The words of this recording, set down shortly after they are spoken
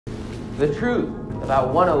the truth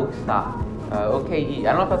about ONEOK stock, OKE. I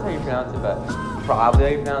don't know if that's how you pronounce it, but probably how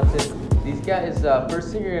you pronounce it. These guys,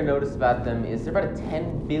 first thing you're gonna notice about them is they're about a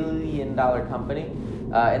 $10 billion company,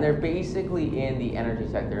 and they're basically in the energy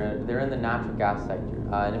sector. They're in the natural gas sector.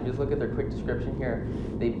 And if you just look at their quick description here,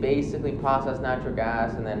 they basically process natural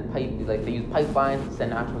gas and then they use pipelines to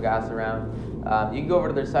send natural gas around. You can go over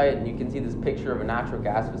to their site and you can see this picture of a natural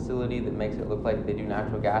gas facility that makes it look like they do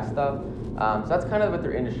natural gas stuff. So that's kind of what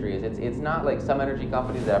their industry is. It's not like some energy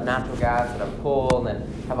companies that have natural gas, that have coal, and then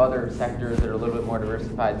have other sectors that are a little bit more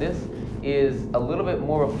diversified. This is a little bit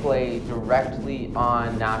more of a play directly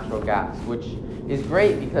on natural gas, which is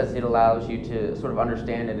great because it allows you to sort of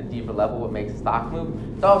understand at a deeper level what makes a stock move.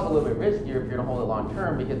 It's also a little bit riskier if you're going to hold it long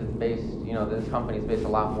term because it's based, this company is based a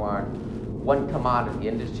lot more on one commodity.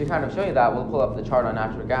 And just to kind of show you that, we'll pull up the chart on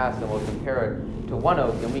natural gas and we'll compare it to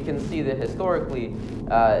ONEOK, and we can see that historically,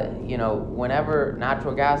 whenever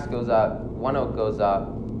natural gas goes up, ONEOK goes up,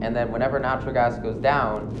 and then whenever natural gas goes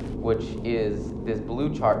down, which is this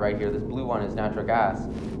blue chart right here, this blue one is natural gas.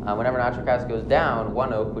 Whenever natural gas goes down,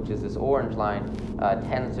 ONEOK, which is this orange line,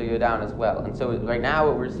 tends to go down as well. And so right now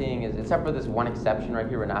what we're seeing is, except for this one exception right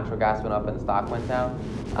here where natural gas went up and the stock went down,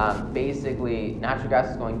 basically natural gas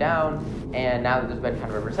is going down, and now that there's been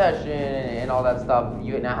kind of a recession and all that stuff,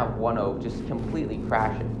 you now have ONEOK just completely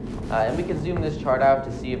crashing. And we can zoom this chart out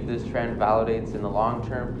to see if this trend validates in the long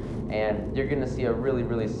term, and you're going to see a really,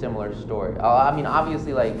 really similar story. I mean,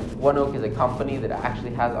 obviously, like, ONEOK is a company that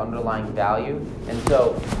actually has underlying value, and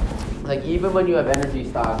so, like, even when you have energy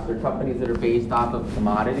stocks or companies that are based off of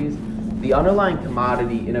commodities, the underlying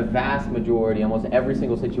commodity in a vast majority, almost every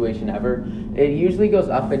single situation ever, it usually goes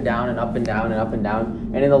up and down and up and down and up and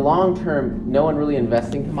down. And in the long term, no one really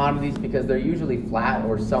invests in commodities because they're usually flat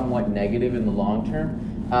or somewhat negative in the long term.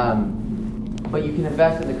 But you can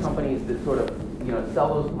invest in the companies that sort of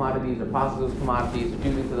sell those commodities or process those commodities or do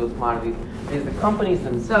things to those commodities, because the companies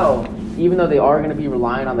themselves, even though they are going to be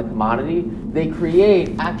reliant on the commodity, they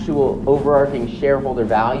create actual overarching shareholder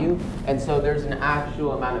value, and so there's an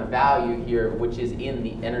actual amount of value here which is in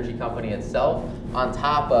the energy company itself on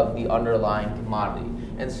top of the underlying commodity.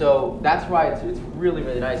 And so that's why it's really,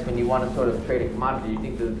 really nice when you want to sort of trade a commodity. You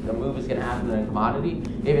think the move is going to happen in a commodity.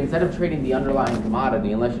 If instead of trading the underlying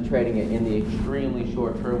commodity, unless you're trading it in the extremely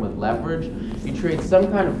short term with leverage, you trade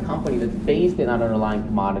some kind of company that's based in that underlying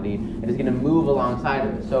commodity and is going to move alongside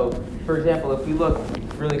of it. So, for example, if we look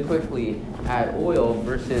really quickly at oil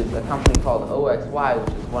versus a company called OXY,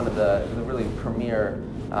 which is one of the really premier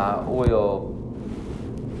oil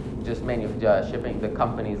shipping, the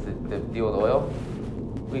companies that deal with oil,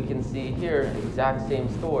 we can see here the exact same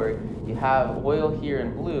story. You have oil here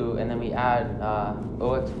in blue, and then we add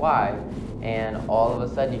OXY, and all of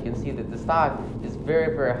a sudden you can see that the stock is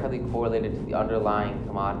very, very highly correlated to the underlying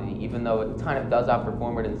commodity, even though it kind of does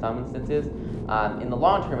outperform it in some instances. In the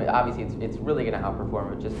long term, obviously it's really going to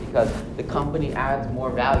outperform it just because the company adds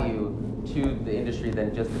more value to the industry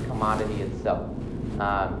than just the commodity itself,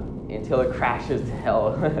 until it crashes to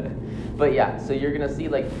hell. But yeah, so you're going to see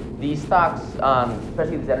like these stocks,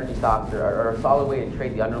 especially these energy stocks, are a solid way to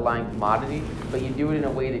trade the underlying commodity, but you do it in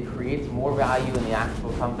a way that creates more value in the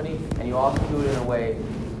actual company, and you also do it in a way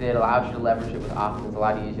that allows you to leverage it with options a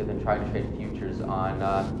lot easier than trying to trade futures on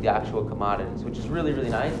the actual commodities, which is really, really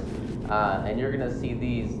nice. And you're going to see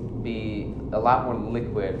these be a lot more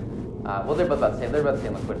liquid. Well, they're about the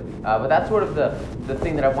same liquidity. But that's sort of the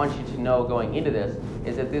thing that I want you to know going into this,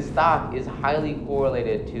 is that this stock is highly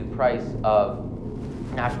correlated to the price of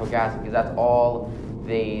natural gas, because that's all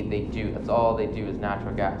they do. That's all they do is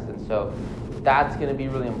natural gas. And so that's going to be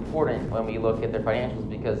really important when we look at their financials,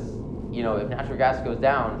 because if natural gas goes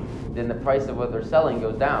down, then the price of what they're selling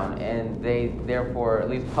goes down, and they therefore, at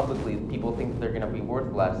least publicly, people think that they're going to be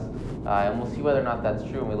worth less. And we'll see whether or not that's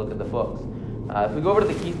true when we look at the books. If we go over to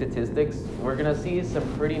the key statistics, we're going to see some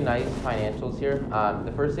pretty nice financials here.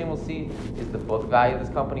 The first thing we'll see is the book value of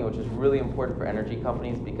this company, which is really important for energy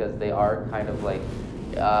companies because they are kind of like,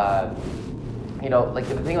 like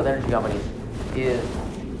the thing with energy companies is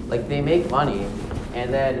like they make money,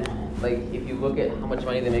 and then like if you look at how much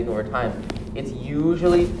money they make over time, it's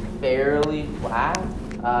usually fairly flat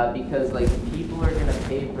because like people are going to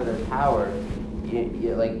pay for their power.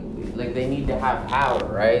 Like they need to have power,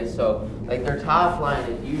 right? So like their top line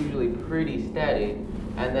is usually pretty steady,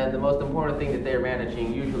 and then the most important thing that they're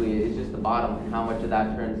managing usually is just the bottom, and how much of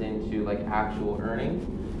that turns into like actual earnings,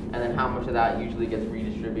 and then how much of that usually gets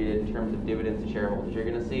redistributed in terms of dividends to shareholders. You're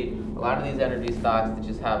going to see a lot of these energy stocks that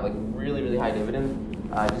just have like really, really high dividends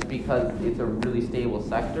just because it's a really stable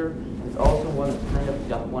sector. It's also one that's kind of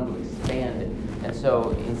just one to expand. And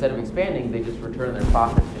so instead of expanding, they just return their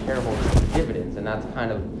profits to shareholders as dividends, and that's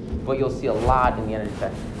kind of what you'll see a lot in the energy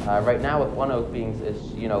sector. Right now, with ONEOK being,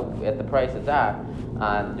 at the price it's at,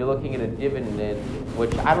 you're looking at a dividend,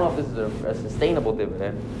 which I don't know if this is a sustainable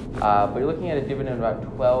dividend, but you're looking at a dividend of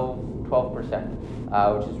about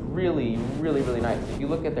 12%, which is really, really, really nice. If you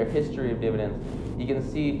look at their history of dividends, you can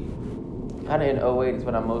see kind of in 08 is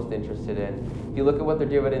what I'm most interested in. If you look at what their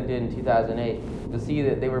dividend did in 2008, you'll see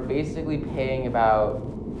that they were basically paying about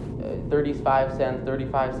 35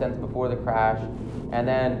 cents before the crash, and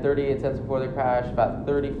then 38 cents before the crash, about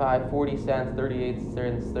 40 cents,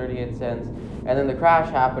 38 cents, and then the crash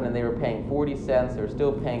happened and they were paying 40 cents, they were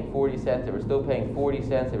still paying 40 cents, they were still paying 40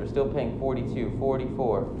 cents, they were still paying 42,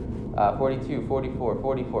 44, 42, 44,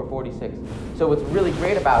 44, 46. So what's really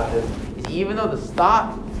great about this is even though the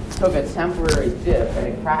stock took a temporary dip and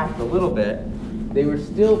it crashed a little bit, they were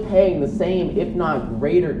still paying the same, if not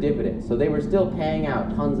greater, dividends. So they were still paying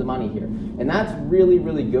out tons of money here. And that's really,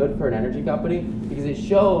 really good for an energy company because it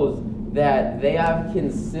shows that they have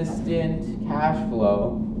consistent cash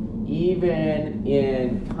flow even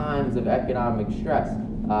in times of economic stress.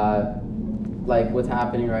 Like what's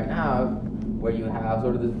happening right now, where you have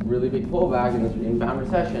sort of this really big pullback in this inbound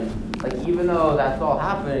recession. Like even though that's all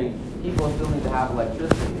happening, people still need to have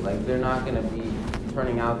electricity. Like they're not going to be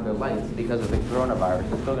turning out their lights because of the coronavirus.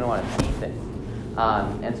 They're still going to want to see things.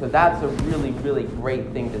 And so that's a really, really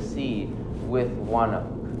great thing to see with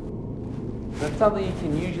ONEOK. That's something you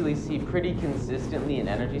can usually see pretty consistently in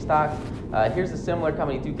energy stocks. Here's a similar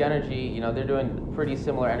company, Duke Energy. They're doing pretty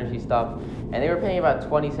similar energy stuff, and they were paying about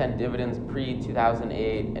 20-cent dividends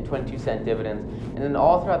pre-2008 and 22-cent dividends. And then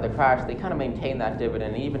all throughout the crash, they kind of maintained that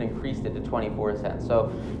dividend and even increased it to 24 cents.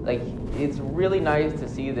 So, like, it's really nice to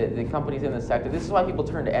see that the companies in the sector. This is why people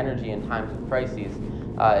turn to energy in times of crises.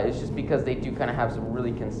 It's just because they do kind of have some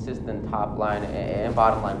really consistent top line and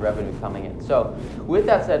bottom line revenue coming in. So with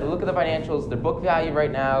that said, we look at the financials. Their book value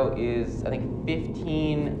right now is, I think,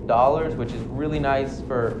 $15, which is really nice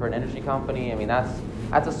for an energy company. I mean,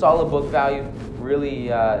 that's a solid book value. Really,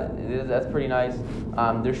 that's pretty nice.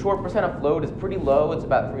 Their short percent of float is pretty low. It's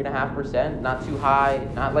about 3.5%, not too high,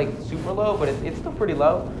 not like super low, but it's still pretty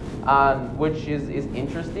low, which is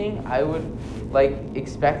interesting. I would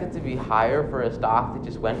expect it to be higher for a stock that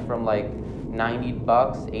just went from like $90,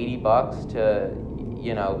 $80 to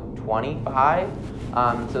 25.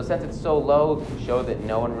 So since it's so low, it show that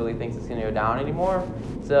no one really thinks it's going to go down anymore.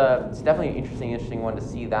 It's definitely an interesting one to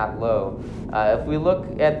see that low. If we look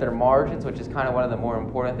at their margins, which is kind of one of the more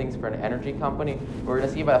important things for an energy company, we're going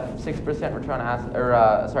to see about a 6% return on asset,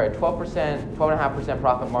 12.5%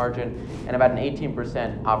 profit margin, and about an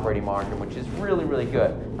 18% operating margin, which is really, really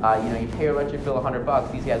good. You pay your electric bill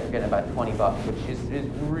 $100, these guys are getting about $20, which is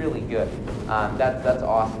really good. That's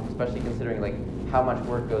awesome, especially considering how much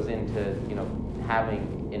work goes into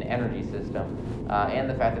having an energy system, and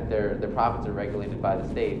the fact that their profits are regulated by the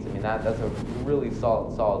states. I mean, that's a really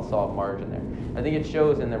solid margin there. I think it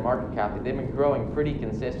shows in their market cap that they've been growing pretty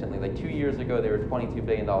consistently. Like 2 years ago, they were a $22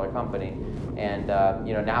 billion company, and now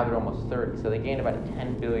they're almost 30. So they gained about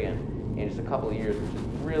 $10 billion in just a couple of years, which is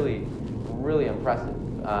really, really impressive.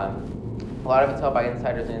 A lot of it's held by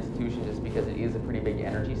insiders and institutions just because it is a pretty big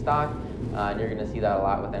energy stock, and you're going to see that a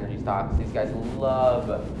lot with energy stocks. These guys love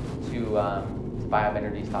to buy up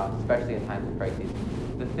energy stocks, especially in times of crises.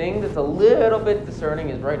 The thing that's a little bit discerning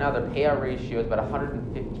is right now their payout ratio is about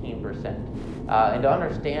 115%. And to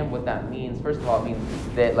understand what that means, first of all, it means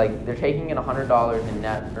that they're taking in $100 in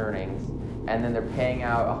net earnings, and then they're paying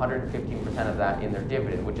out 115% of that in their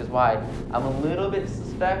dividend, which is why I'm a little bit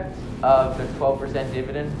suspect of the 12%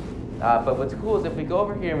 dividend. But what's cool is if we go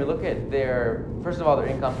over here and we look at first of all, their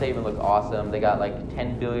income statement looks awesome. They got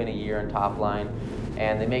 $10 billion a year in top line,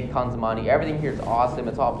 and they make tons of money. Everything here is awesome.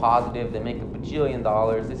 It's all positive. They make $1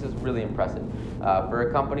 bajillion. This is really impressive. For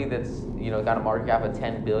a company that's got a market cap of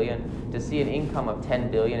 $10 billion, to see an income of $10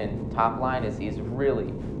 billion in top line is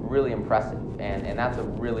really, really impressive. And that's a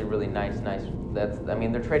really, really nice.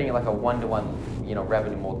 They're trading at like a 1-to-1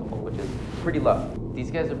 revenue multiple, which is pretty low. These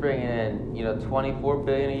guys are bringing in $24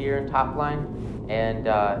 billion a year in top line, and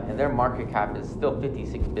their market cap is still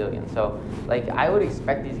 $56 billion. So I would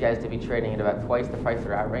expect these guys to be trading at about twice the price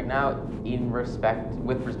they're at right now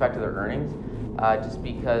with respect to their earnings, just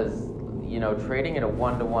because trading at a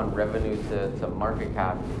 1-to-1 revenue to market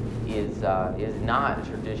cap is not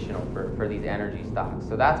traditional for these energy stocks.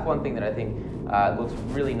 So that's one thing that I think looks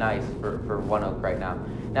really nice for ONEOK right now.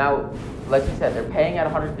 Now, like you said, they're paying at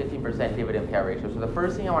 115% dividend payout ratio. So the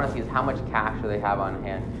first thing I want to see is how much cash do they have on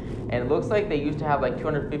hand. and it looks like they used to have like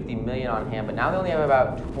 250 million on hand, but now they only have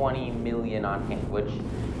about 20 million on hand, which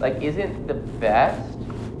like isn't the best,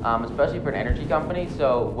 especially for an energy company.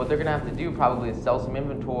 So what they're gonna have to do probably is sell some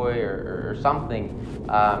inventory or something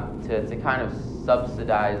to kind of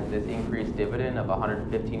subsidize this increased dividend of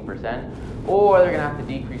 115%, or they're gonna have to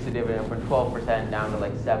decrease the dividend from 12% down to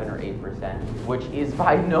like 7 or 8%, which is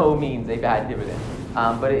by no means a bad dividend.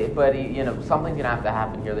 But you know, something's gonna have to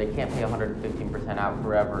happen here. They can't pay 115% out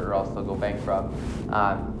forever, or else they'll go bankrupt.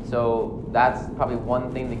 So that's probably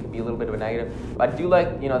one thing that could be a little bit of a negative. But I do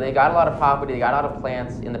like, you know, they got a lot of property, they got a lot of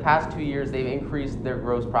plants. In the past 2 years, they've increased their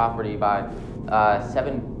gross property by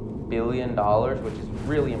 $7 billion, which is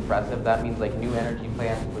really impressive. That means like new energy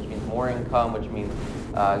plants, which means more income, which means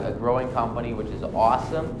a growing company, which is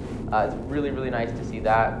awesome. It's really, really nice to see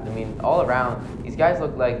that. I mean, all around, these guys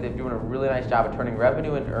look like they're doing a really nice job of turning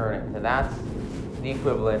revenue into earnings, and that's the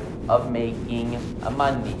equivalent of making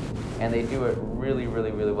money. And they do it really,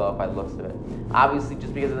 really, really well by the looks of it. Obviously,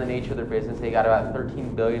 just because of the nature of their business, they got about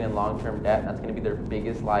 $13 billion in long-term debt. That's going to be their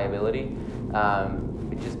biggest liability.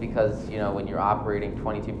 Just because, you know, when you're operating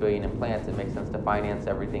 22 billion in plants, it makes sense to finance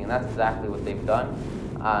everything, and that's exactly what they've done.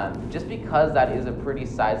 Just because that is a pretty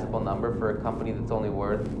sizable number for a company that's only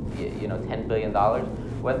worth, you know, $10 billion,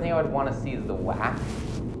 one thing I would want to see is the WACC.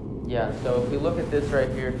 Yeah, so if we look at this right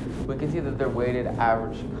here, we can see that their weighted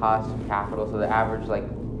average cost of capital, so the average like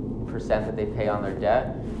percent that they pay on their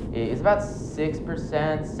debt, is about 6%,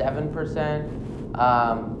 7%.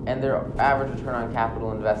 And their average return on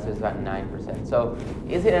capital invested is about 9%. So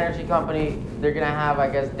is it an energy company? They're going to have, I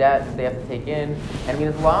guess, debt that they have to take in. And I mean,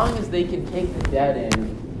 as long as they can take the debt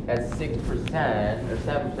in at 6% or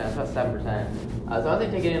 7%, it's about 7%. As long as they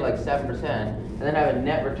take it in like 7% and then have a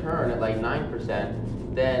net return at like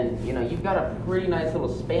 9%, then, you know, you've got a pretty nice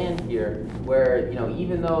little span here where, you know,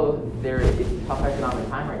 even though it's a tough economic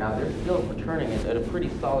time right now, they're still returning it at a pretty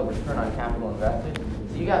solid return on capital invested.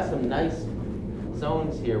 So you got some nice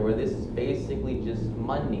zones here where this is basically just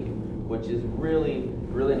money, which is really,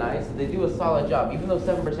 really nice. They do a solid job. Even though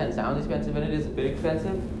 7% sounds expensive, and it is a bit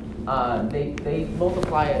expensive, they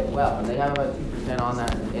multiply it well, and they have about 2% on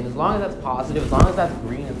that. And as long as that's positive, as long as that's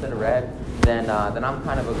green instead of red, then I'm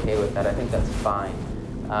kind of okay with that. I think that's fine.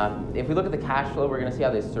 If we look at the cash flow, we're going to see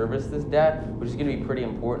how they service this debt, which is going to be pretty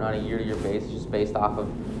important on a year-to-year basis, just based off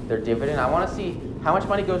of their dividend. I want to see how much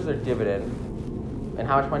money goes to their dividend and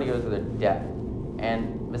how much money goes to their debt.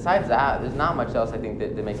 And besides that, there's not much else I think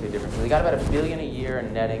that makes a difference. So they got about $1 billion a year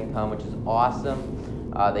in net income, which is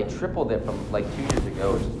awesome. They tripled it from like 2 years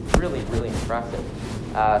ago, which is really, really impressive.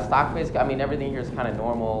 Stock-based, I mean, everything here is kind of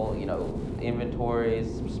normal. You know,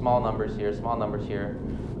 inventories, small numbers here, small numbers here.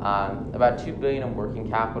 About $2 billion in working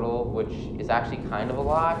capital, which is actually kind of a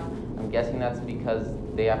lot. I'm guessing that's because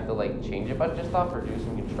they have to like change a bunch of stuff or do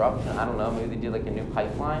some construction. I don't know. Maybe they did like a new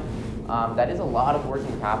pipeline. That is a lot of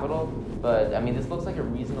working capital, but I mean, this looks like a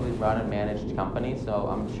reasonably run and managed company, so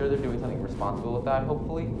I'm sure they're doing something responsible with that,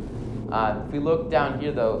 hopefully. If we look down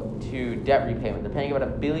here, though, to debt repayment, they're paying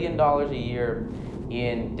about $1 billion a year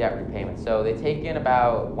in debt repayment. So they take in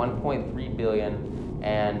about $1.3 billion,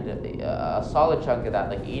 and a solid chunk of that,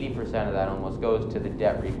 like 80% of that almost, goes to the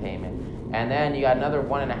debt repayment. And then you got another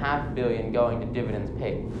 $1.5 billion going to dividends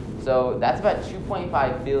paid. So that's about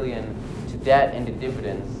 $2.5 billion to debt and to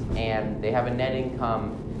dividends, and they have a net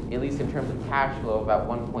income, at least in terms of cash flow, about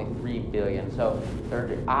 $1.3 billion. So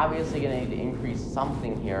they're obviously going to need to increase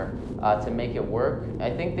something here to make it work. I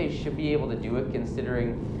think they should be able to do it,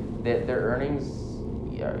 considering that their earnings,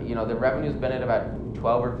 you know, the revenue's been at about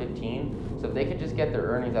 12 or 15. So if they could just get their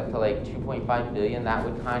earnings up to like 2.5 billion, that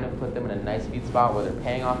would kind of put them in a nice sweet spot where they're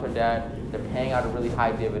paying off their debt, they're paying out a really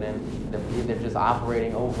high dividend, they're just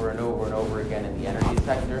operating over and over and over again in the energy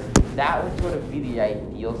sector. That would sort of be the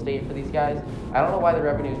ideal state for these guys. I don't know why the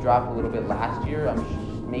revenues dropped a little bit last year.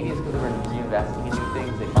 Maybe it's because they were reinvesting in new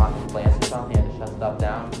things. They bought some plants or something, had to shut stuff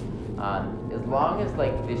down. As long as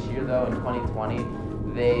like this year though, in 2020,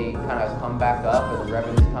 they kind of come back up, or the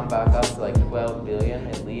revenues come back up to like 12 billion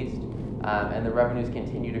at least, and the revenues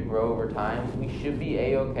continue to grow over time, we should be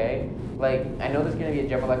a-okay. Like, I know there's going to be a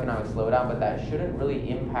general economic slowdown, but that shouldn't really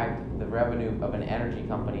impact the revenue of an energy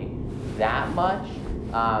company that much.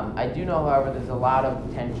 I do know, however, there's a lot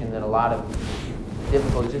of tension and a lot of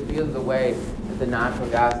difficulty just because of the way that the natural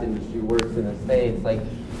gas industry works in the States. Like,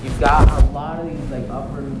 you've got a lot of these like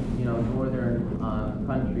upper, you know, northern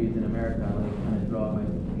countries in America, like kind of draw by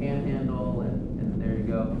Panhandle, and there you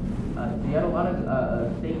go. So you have a lot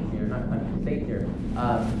of states here, not countries, states here,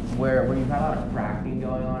 where you've got a lot of fracking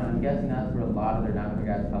going on. And I'm guessing that's where a lot of their natural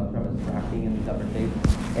gas comes from, is fracking in these upper states.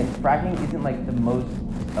 And fracking isn't like the most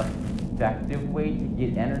effective way to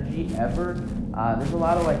get energy ever. There's a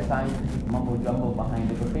lot of like scientific mumbo jumbo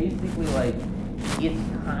behind it, but basically like it's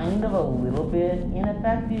kind of a little bit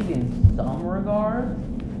ineffective in some regards.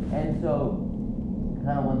 And so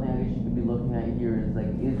kind of one thing I guess you could be looking at here is like,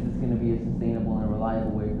 is this going to be a sustainable and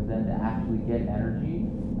reliable way for them to actually get energy?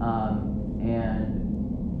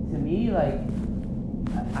 And to me, like,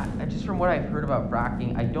 I just from what I've heard about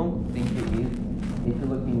fracking, I don't think it is. If you're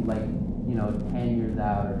looking like, 10 years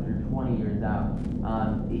out or if you're 20 years out,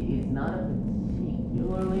 it's not a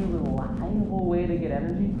particularly reliable way to get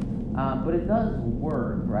energy, but it does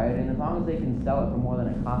work, right? And as long as they can sell it for more than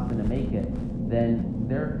it costs them to make it, then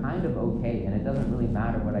they're kind of okay, and it doesn't really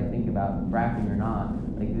matter what I think about fracking or not.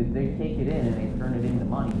 Like, if they take it in and they turn it into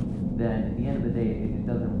money, then at the end of the day, it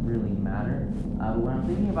doesn't really matter. But when I'm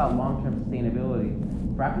thinking about long-term sustainability,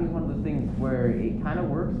 fracking is one of those things where it kind of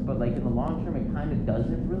works, but like in the long term, it kind of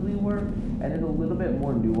doesn't really work, and there's a little bit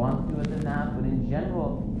more nuance to it than that. But in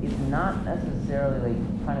general, it's not necessarily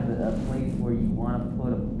like kind of a place where you want to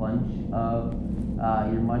put a bunch of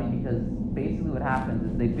your money, because basically what happens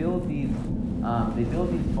is they build these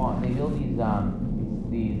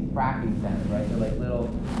fracking centers, right? They're like little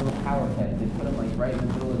power heads. They put them like right in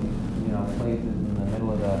the middle of these places in the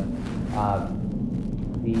middle of the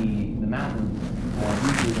mountains.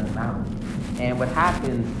 Usually in the mountains. And what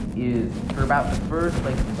happens is for about the first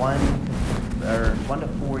like 1 to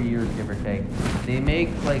 4 years, give or take, they make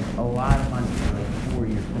like a lot of money for like 4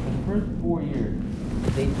 years. So for the first 4 years,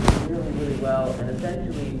 they do really, really well, and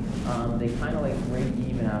essentially they kind of like break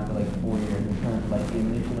even after like 4 years in terms of like the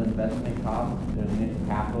initial investment cost or the initial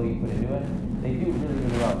capital you put into it. They do really,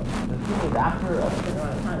 really well. The thing is, after a certain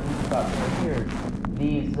amount of time, usually about 4 years,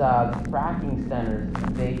 these fracking centers,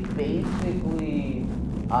 they basically,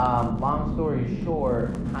 long story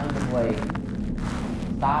short, kind of like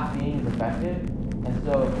stop being as effective. And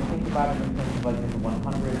so if you think about it in terms of like there's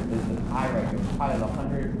 100, there's the pie right here, probably has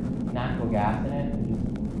 100 natural gas in it,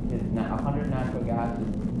 which is 100 natural gas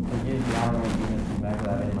gives you, I don't know what units you measure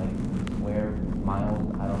that in, like square miles,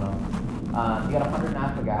 I don't know. You got 100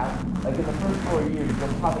 natural gas. Like in the first 4 years,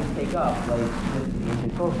 you'll probably take up like just in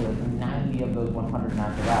total, like 90 of those 100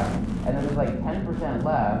 natural gas, and then there's like 10%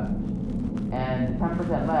 left, and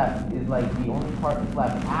 10% left is like the only part that's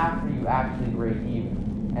left after you actually break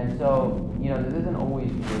even. And so, this isn't always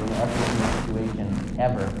true in every situation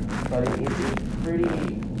ever, but it is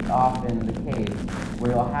pretty often the case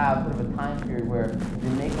where you'll have sort of a time period where you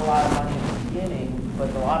make a lot of money in the beginning, but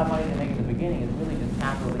a lot of money they make in the beginning is really just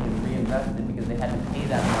capital they can reinvest it because they had to pay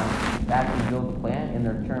that money to actually build the plant in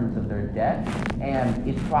their terms of their debt, and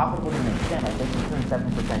it's profitable to an extent. Like they can turn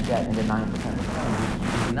 7% debt into 9% return,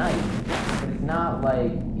 which is nice, but it's not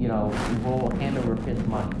like, roll hand over fist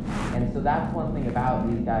money. And so that's one thing about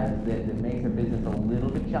these guys that makes their business a little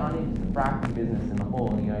bit challenging. The fracking business in the whole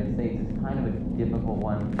in the United States is kind of a difficult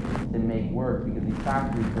one to make work because these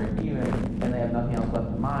factories break even and they have nothing else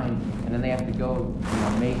left to mine, and then they have to go,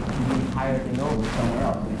 make the entire thing over somewhere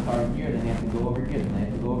else. So they start here, then they have to go over here, then they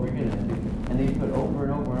have to go over here, and they do it over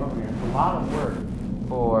and over and over again. It's a lot of work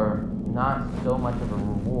for not so much of a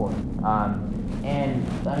reward. And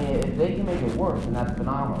I mean, if they can make it work, then that's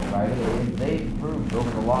phenomenal, right? If they proved over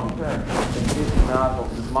the long term that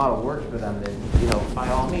this model works for them, then by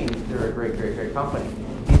all means, they're a great, great, great company.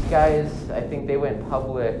 These guys, I think they went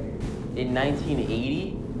public in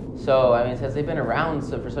 1980. So I mean, since they've been around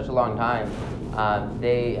for such a long time,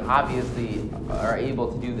 they obviously are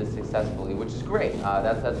able to do this successfully, which is great.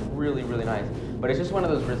 That's really, really nice. But it's just one of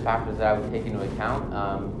those risk factors that I would take into account.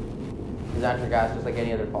 Because natural gas, just like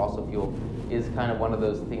any other fossil fuel, is kind of one of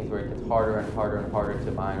those things where it gets harder and harder and harder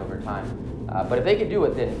to mine over time. But if they can do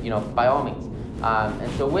it, then by all means.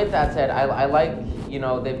 And so with that said, I like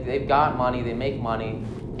they've got money, they make money,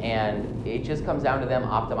 and it just comes down to them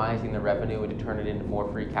optimizing the revenue and to turn it into more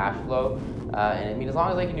free cash flow. And I mean, as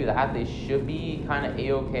long as they can do that, they should be kind of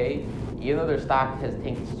a-okay. Even though their stock has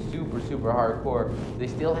tanked super, super hardcore, they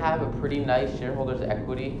still have a pretty nice shareholders'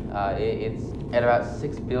 equity. It's at about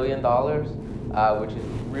 $6 billion, which is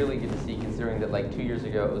really good to see considering that like 2 years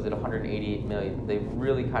ago it was at 188 million. They've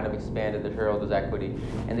really kind of expanded their shareholders' equity,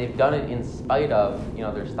 and they've done it in spite of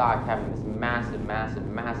their stock having this massive, massive,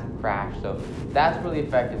 massive crash. So that's really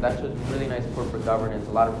effective. That shows really nice corporate governance,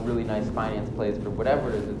 a lot of really nice finance plays for whatever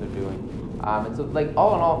it is that they're doing. And so, like,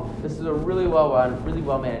 all in all, this is a really well-run, really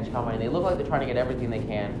well-managed company. They look like they're trying to get everything they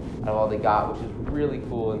can out of all they got, which is really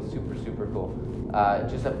cool and super, super cool.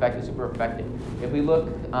 Just effective, super effective. If we look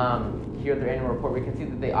here at their annual report, we can see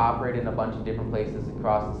that they operate in a bunch of different places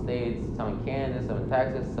across the states, some in Kansas, some in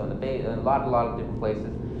Texas, some in the Bay, a lot of different places.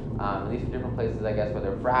 And these are different places, I guess, where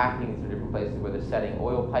they're fracking. These are different places where they're setting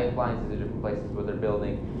oil pipelines. These are different places where they're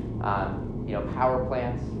building, power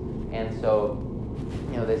plants. And so,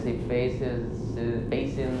 they say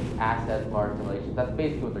basins, assets, market relations. That's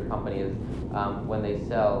basically what their company is when they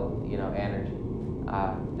sell, energy.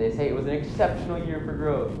 They say it was an exceptional year for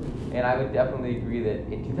growth, and I would definitely agree that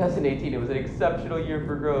in 2018 it was an exceptional year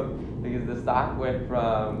for growth because the stock went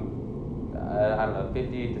from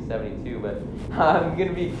 58 to 72. But I'm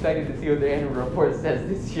gonna be excited to see what their annual report says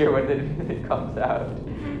this year when it comes out,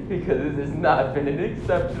 because this has not been an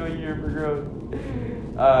exceptional year for growth.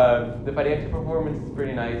 The financial performance is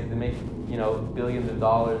pretty nice. They make billions of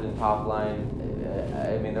dollars in top line.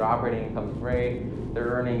 Their operating income is great. Their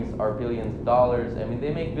earnings are billions of dollars.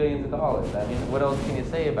 They make billions of dollars. What else can you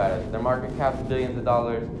say about it? Their market cap is billions of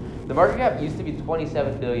dollars. The market cap used to be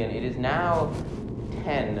 27 billion. It is now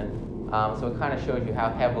 10. So it kind of shows you how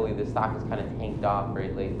heavily the stock has kind of tanked off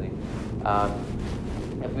lately.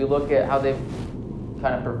 If we look at how they've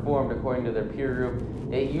kind of performed according to their peer group,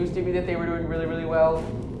 it used to be that they were doing really, really well,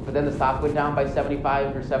 but then the stock went down by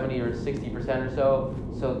 75 or 70 or 60% or so.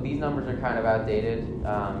 So these numbers are kind of outdated.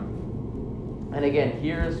 And again,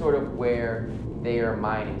 here's sort of where they are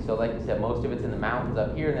mining. So like I said, most of it's in the mountains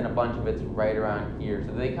up here, and then a bunch of it's right around here.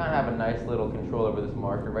 So they kind of have a nice little control over this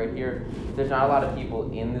market right here. There's not a lot of people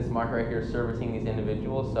in this market right here servicing these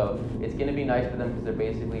individuals, so it's going to be nice for them because they're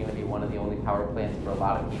basically going to be one of the only power plants for a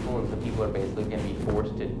lot of people, and so people are basically going to be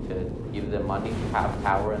forced to give them money to have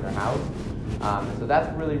power in their house. So that's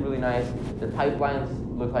really, really nice. Their pipelines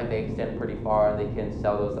look like they extend pretty far, and they can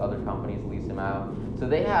sell those to other companies, lease them out. So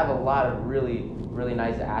they have a lot of really, really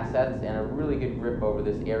nice assets and a really good grip over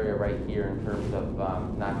this area right here in terms of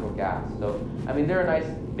natural gas. So, they're a nice,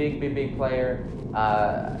 big player.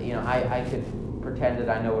 I could pretend that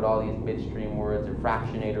I know what all these midstream words or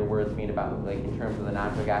fractionator words mean about, like, in terms of the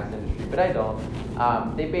natural gas industry, but I don't.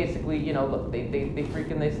 They basically, look,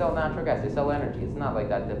 they sell natural gas, they sell energy. It's not like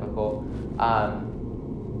that difficult.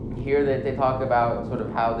 Here they talk about sort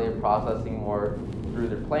of how they're processing more through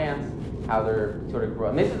their plants, how they're sort of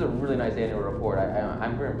growing. This is a really nice annual report.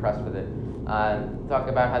 I'm very impressed with it. Talk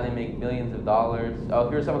about how they make millions of dollars. Oh,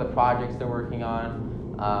 here's some of the projects they're working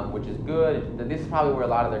on, which is good. This is probably where a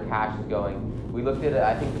lot of their cash is going. We looked at it,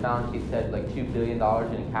 I think the balance sheet said like $2 billion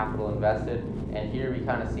in capital invested, and here we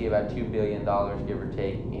kind of see about $2 billion, give or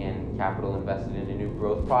take, in capital invested into new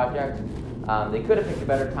growth projects. They could have picked a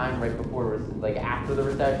better time right before, like after the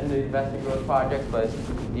recession, to invest in growth projects, but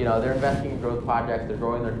they're investing in growth projects, they're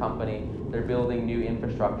growing their company, they're building new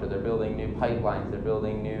infrastructure, they're building new pipelines, they're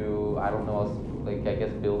building new,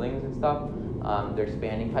 buildings and stuff. They're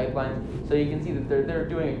expanding pipelines. So you can see that they're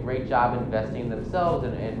doing a great job investing in themselves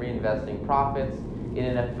and reinvesting profits in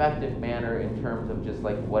an effective manner in terms of just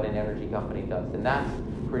like what an energy company does. And that's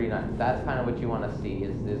pretty nice. That's kind of what you want to see,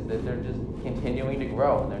 is that they're just continuing to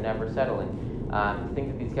grow and they're never settling. I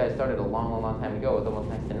think that these guys started a long time ago with almost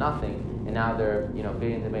next to nothing, and now they're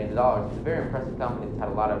billions and billions of dollars. It's a very impressive company that's had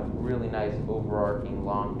a lot of really nice overarching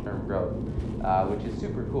long-term growth, which is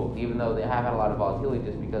super cool, even though they have had a lot of volatility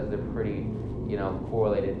just because they're pretty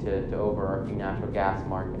correlated to overarching natural gas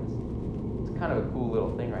markets. It's kind of a cool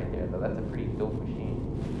little thing right there, though. That's a pretty dope machine.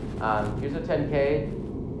 Here's a 10K.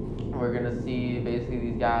 We're going to see basically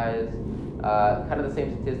these guys, kind of the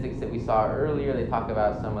same statistics that we saw earlier. They talk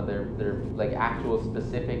about some of their like actual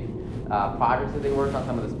specific projects that they work on,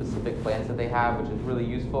 some of the specific plans that they have, which is really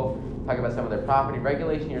useful. Talk about some of their property.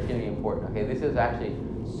 Regulation here is going to be important. Okay, this is actually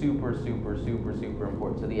super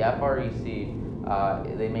important. So the FREC,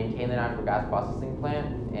 they maintain the natural gas processing plant,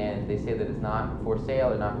 and they say that it's not for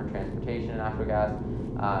sale or not for transportation of natural gas,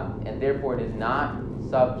 and therefore it is not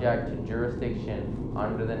subject to jurisdiction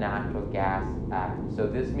under the Natural Gas Act. So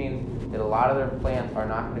this means that a lot of their plants are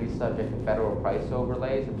not going to be subject to federal price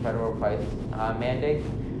overlays and federal price mandates.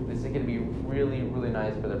 This is going to be really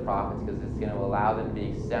nice for their profits because it's going to allow them to be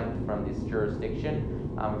exempt from this jurisdiction.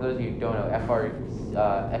 For those of you who don't know, FERC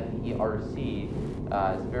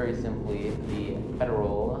is very simply the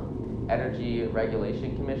Federal Energy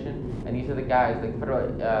Regulation Commission, and these are the guys, like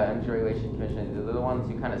Federal Energy Regulation Commission, they're the ones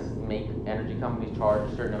who kind of make energy companies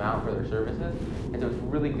charge a certain amount for their services, and so it's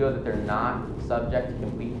really good that they're not subject to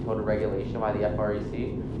complete and total regulation by the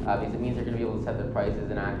FREC, because it means they're going to be able to set their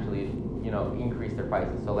prices and actually, increase their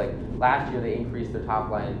prices. So like last year they increased their top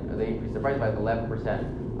line, or they increased their price by 11%,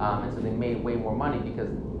 and so they made way more money because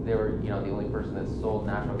they were, the only person that sold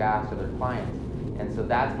natural gas to their clients. And so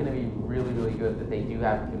that's going to be really good that they do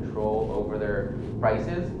have control over their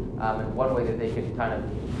prices. And one way that they could kind of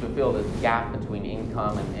fulfill this gap between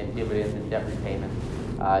income and dividends and debt repayments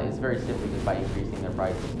is very simply just by increasing their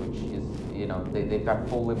prices, which is they've got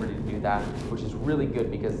full liberty to do that, which is really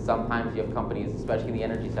good because sometimes you have companies, especially in the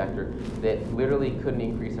energy sector, that literally couldn't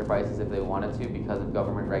increase their prices if they wanted to because of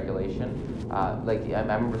government regulation. Like I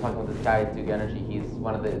remember talking with this guy at Duke Energy. He's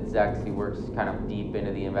one of the execs. He works kind of deep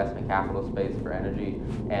into the investment capital space for energy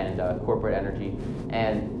and corporate energy,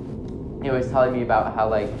 and he was telling me about how,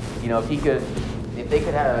 like, if they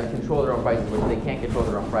could control their own prices, which they can't control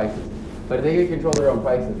their own prices, but if they could control their own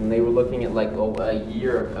prices, and they were looking at like a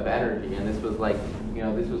year of energy, and this was like,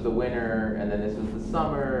 this was the winter, and then this was the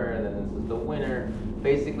summer, and then this was the winter.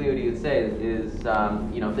 Basically, what he would say is,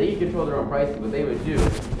 if they could control their own prices, what they would do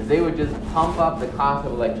is they would just pump up the cost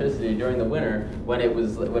of electricity during the winter when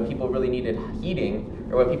people really needed heating,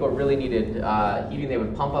 or when people really needed heating, they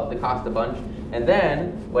would pump up the cost a bunch. And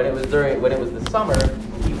then when it was the summer,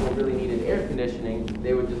 when people really needed air conditioning,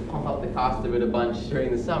 they would just pump up the cost of it a bunch during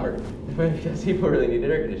the summer because people really needed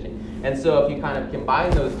air conditioning. And so if you kind of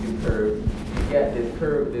combine those two curves, you get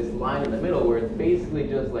this line in the middle where it's basically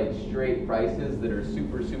just like straight prices that are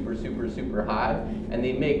super, super, super, super high, and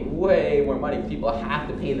they make way more money. People have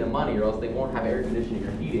to pay them money or else they won't have air conditioning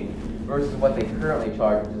or heating, versus what they currently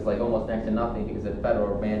charge, which is like almost next to nothing because of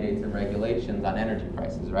federal mandates and regulations on energy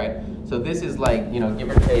prices, right? So this is like, give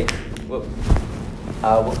or take, we'll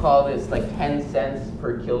call this like 10 cents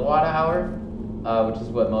per kilowatt hour, which is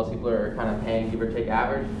what most people are kind of paying, give or take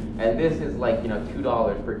average. And this is like,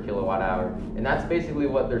 $2 per kilowatt hour. And that's basically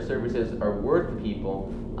what their services are worth to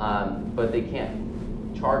people, but they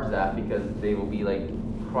can't charge that because they will be like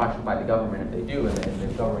crushed by the government if they do, and the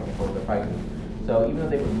government controls the prices. So even though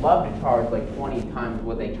they would love to charge like 20 times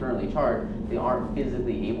what they currently charge, they aren't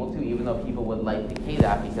physically able to, even though people would like to pay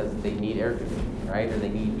that because they need air conditioning, right? Or they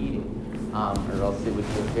need heating, or else it would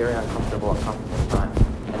be a very uncomfortable time.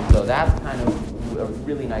 And so that's kind of a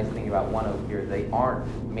really nice thing about ONEOK here, is they aren't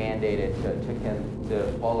mandated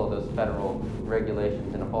to follow those federal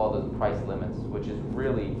regulations and to follow those price limits, which is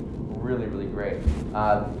really, really, really great.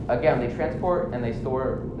 Again, they transport and they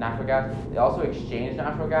store natural gas. They also exchange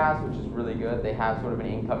natural gas, which is really good. They have sort of an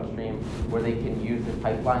income stream where they can use the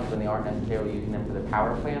pipelines when they aren't necessarily using them for the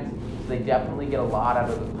power plants. So they definitely get a lot out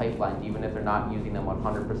of the pipelines, even if they're not using them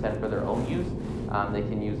 100% for their own use. They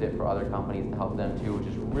can use it for other companies to help them too, which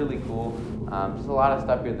is really cool. Just a lot of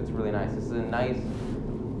stuff here that's really nice. This is a nice,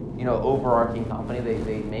 overarching company.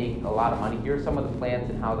 They make a lot of money. Here's some of the plants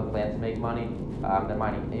and how the plants make money. They're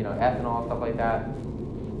mining, ethanol, stuff like that.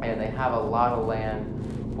 And they have a lot of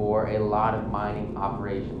land for a lot of mining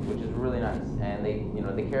operations, which is really nice. And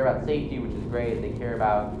they care about safety, which is great. They care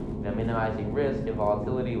about, minimizing risk and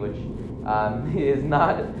volatility, which is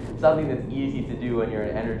not something that's easy to do when you're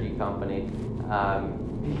an energy company,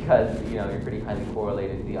 because, you're pretty highly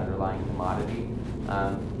correlated to the underlying commodity.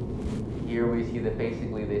 Here we see that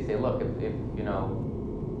basically they say, look, if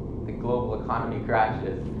the global economy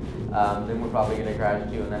crashes, then we're probably going to crash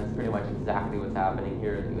too, and that's pretty much exactly what's happening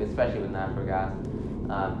here, especially with natural gas.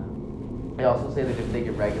 They also say that if they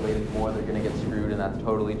get regulated more, they're going to get screwed, and that's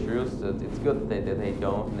totally true. So it's good that they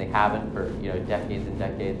don't, and they haven't for decades and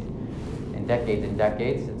decades and decades and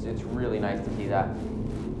decades. It's really nice to see that.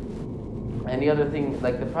 And the other thing,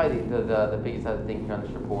 like probably the biggest other thing here on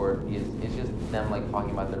this report is just them like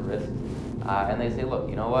talking about their risks, and they say, look,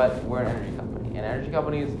 you know what, we're an energy company, and energy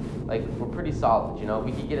companies, like, we're pretty solid.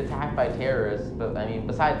 We could get attacked by terrorists, but I mean,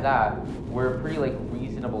 besides that, we're a pretty like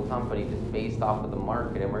reasonable company just based off of the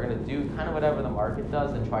market, and we're going to do kind of whatever the market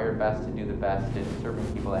does and try our best to do the best in serving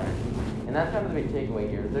people energy. And that's kind of the big takeaway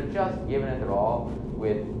here. They're just giving it their all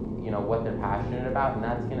with what they're passionate about, and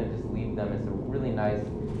that's going to just leave them as a really nice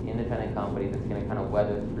independent company that's going to kind of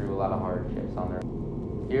weather through a lot of hardships on their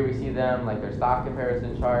own. Here we see them, like their stock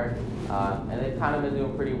comparison chart, and they've kind of been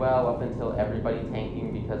doing pretty well up until everybody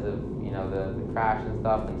tanking because of the crash and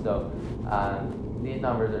stuff, and so these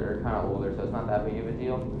numbers are kind of older, so it's not that big of a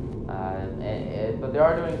deal. But they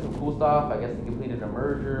are doing some cool stuff. I guess they completed a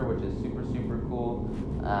merger, which is super, super cool.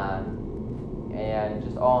 And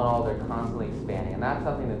just all in all, they're constantly expanding, and that's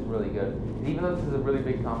something that's really good. And even though this is a really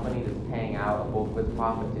big company that's paying out a bulk of its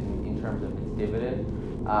profits in terms of its dividend,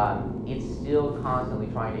 it's still constantly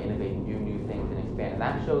trying to innovate and do new things and expand. And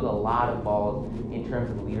that shows a lot of balls in terms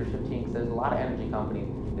of the leadership team, because there's a lot of energy companies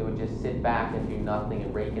that would just sit back and do nothing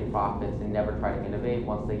and rake in profits and never try to innovate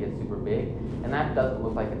once they get super big. And that doesn't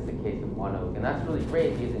look like it's the case with ONEOK. And that's really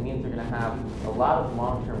great because it means they're going to have a lot of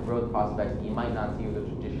long-term growth prospects that you might not see with a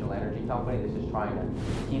traditional energy company that's just trying to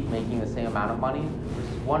keep making the same amount of money,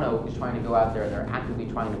 versus ONEOK is trying to go out there and they're actively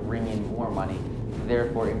trying to bring in more money,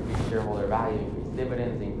 therefore increase shareholder value, increase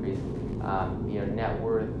dividends, increase net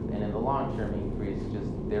worth, and in the long term increase just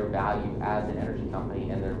their value as an energy company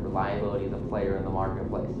and their reliability as a player in the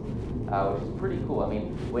marketplace. which is pretty cool. I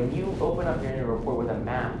mean, when you open up your annual report with a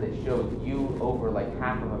map that shows you over like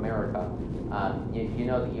half of America, you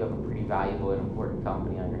know that you have a pretty valuable and important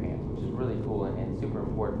company on your hands, which is really cool and super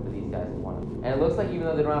important for these guys to want to. And it looks like even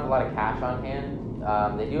though they don't have a lot of cash on hand,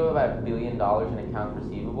 they do have about $1 billion in accounts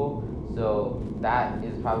receivable. So that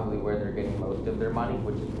is probably where they're getting most of their money,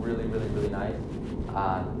 which is really, really, really nice.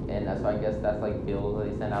 And so I guess that's like bills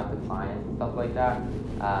that they send out to clients and stuff like that.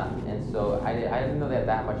 And so I didn't know they had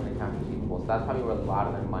that much in accounts receivable. So that's probably where a lot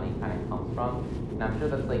of their money kind of comes from. And I'm sure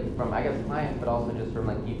that's like from, I guess, clients, but also just from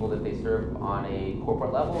like people that they serve on a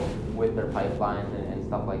corporate level with their pipelines and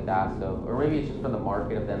stuff like that. So, or maybe it's just from the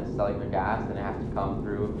market of them selling their gas, and it has to come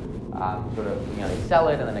through sort of, they sell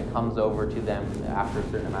it and then it comes over to them after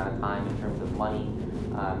a certain amount of time in terms of money.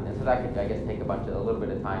 And so that could, I guess, take a little bit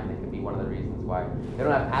of time. That could be one of the reasons why they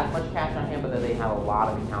don't have as much cash on hand, but that they have a lot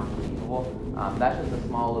of accounts receivable. That's just a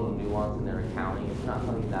small little nuance in their accounting. It's not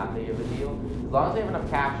something that big of a deal. As long as they have enough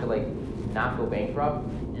cash to like not go bankrupt,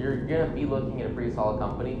 you're gonna be looking at a pretty solid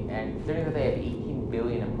company. And considering that they have 18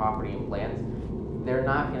 billion in property and plants, they're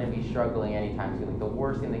not going to be struggling anytime soon. Like the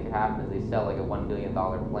worst thing that could happen is they sell like a $1 billion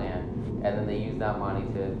plan, and then they use that money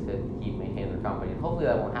to keep maintaining their company. And hopefully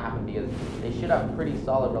that won't happen, because they should have pretty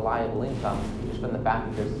solid, reliable income just from the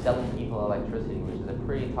fact that they're selling people electricity, which is a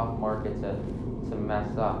pretty tough market to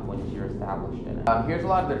mess up once you're established in it. Here's a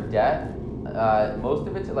lot of their debt. Most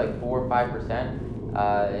of it's at like 4 or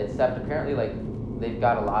 5%, except apparently like they've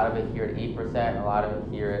got a lot of it here at 8%, and a lot of it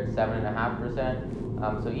here at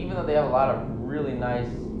 7.5%. So even though they have a lot of really nice,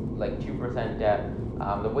 like 2% debt,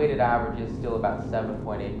 the weighted average is still about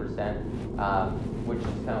 7.8%, which is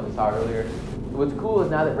kind of what we saw earlier. What's cool is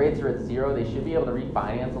now that rates are at 0, they should be able to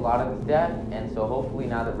refinance a lot of this debt, and so hopefully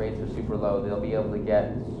now that rates are super low, they'll be able to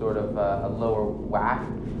get sort of a lower whack,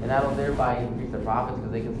 and that'll thereby increase their profits,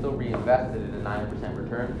 because they can still reinvest it at a 9%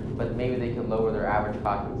 return, but maybe they can lower their average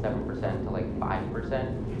cost from 7% to like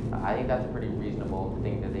 5%. I think that's a pretty reasonable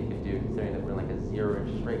thing that they could do, considering that we're in like a 0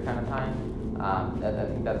 interest rate kind of time. I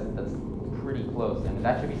think that's pretty close, and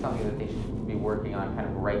that should be something that they should be working on kind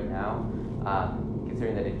of right now,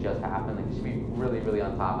 considering that it just happened. Like, they should be really, really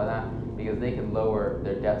on top of that, because they can lower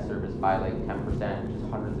their debt service by like 10%, which is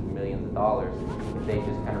hundreds of millions of dollars, if they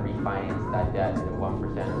just kind of refinance that debt at a 1%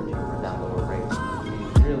 or 2% lower rate.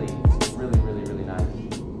 It's really, really, really, really nice.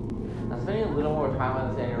 Now, spending a little more time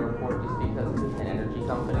on this annual report just because it's an energy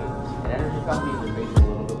company, and energy companies are based a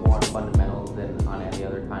little bit more on fundamentals than on any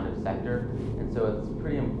other kind of sector. And so it's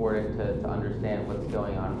pretty important to understand what's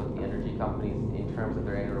going on with the energy companies in terms of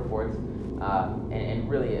their annual reports, and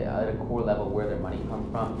really at a core level where their money comes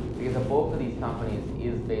from, because the bulk of these companies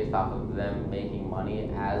is based off of them making money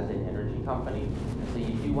as an energy company. And so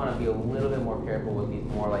you do want to be a little bit more careful with these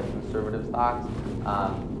more like conservative stocks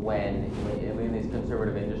when in these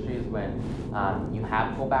conservative industries, when you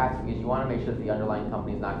have pullbacks, because you want to make sure that the underlying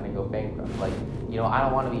company is not going to go bankrupt. Like, I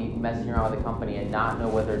don't want to be messing around with a company and not know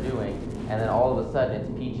what they're doing, and then all of a sudden it's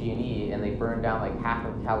PG&E and they burn down like half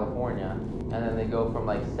of California, and then they go from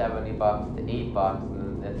like $70 to $8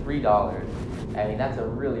 and then $3. I mean, that's a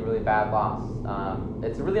really, really bad loss.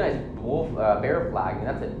 It's a really nice bear flag. I mean,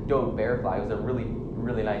 that's a dope bear flag. It was a really,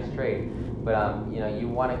 really nice trade. But you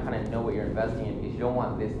want to kind of know what you're investing in, because you don't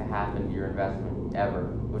want this to happen to your investment ever.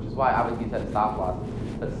 Which is why obviously you set a stop loss.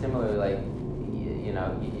 But similarly, like you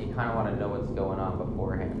kind of want to know what's going on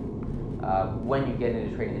beforehand when you get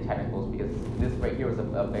into trading the technicals, because this right here was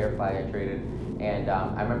a bear flag I traded. And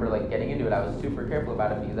I remember like getting into it, I was super careful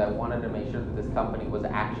about it because I wanted to make sure that this company was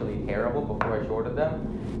actually terrible before I shorted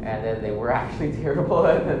them. And then they were actually terrible,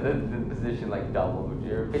 and then the position like doubled,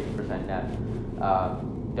 which are 50% net.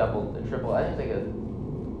 Doubled, triple, I think it's like a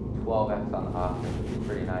 12x on the option, which is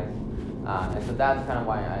pretty nice. And so that's kind of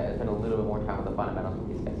why I spent a little bit more time with the fundamentals with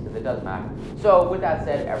these guys, because it does matter. So with that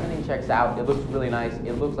said, everything checks out. It looks really nice.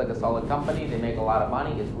 It looks like a solid company. They make a lot of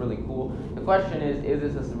money. It's really cool. The question is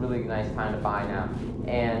this a really nice time to buy now?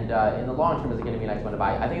 And in the long term, is it going to be a nice one to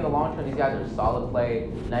buy? I think in the long term, these guys are a solid play,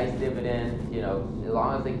 nice dividend. As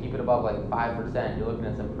long as they keep it above like 5%, you're looking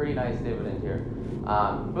at some pretty nice dividend here.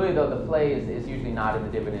 Really though, the play is usually not in the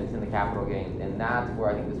dividends, in the capital gains, and that's where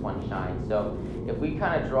I think this one shines. So if we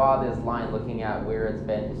kind of draw this line looking at where it's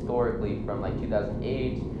been historically from like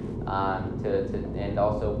 2008 and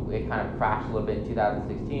also it kind of crashed a little bit in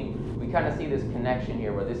 2016, we kind of see this connection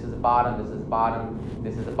here where this is a bottom, this is a bottom,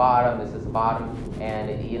 this is a bottom, this is a bottom, and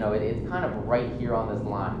it's kind of right here on this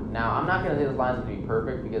line. Now, I'm not going to say this line is going to be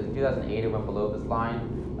perfect, because in 2008 it went below this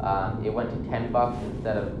line. It went to $10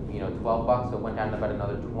 instead of $12, so it went down to about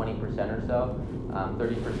another 20% or so,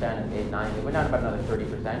 30% at 9. It went down to about another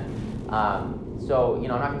 30%. So I'm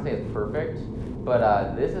not going to say it's perfect,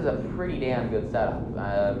 But this is a pretty damn good setup.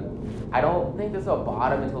 I don't think this will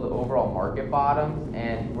bottom until the overall market bottoms,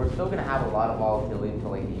 and we're still going to have a lot of volatility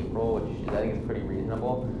until like April, which I think is pretty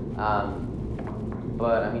reasonable.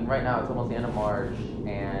 But I mean, right now it's almost the end of March,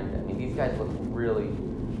 and I mean, these guys look really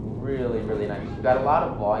nice. You've got a lot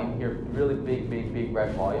of volume here, really big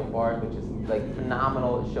red volume bars, which is like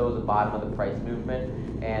phenomenal. It shows the bottom of the price movement,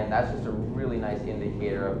 and that's just a really nice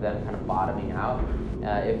indicator of them kind of bottoming out.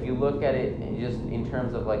 If you look at it just in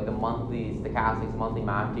terms of like the monthly stochastics, monthly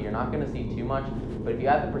MACD, you're not going to see too much, but if you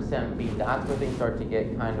add the percent beat, that's where things start to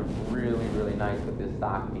get kind of really nice with this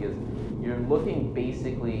stock, because you're looking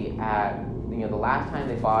basically at, you know, the last time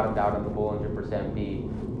they bottomed out on the Bollinger percent beat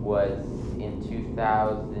was in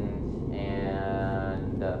 2008.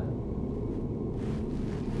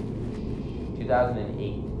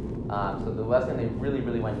 So the last time they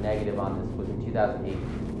really went negative on this was in 2008,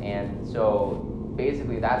 and so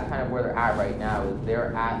basically that's kind of where they're at right now, is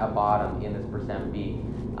they're at a bottom in this percent beat.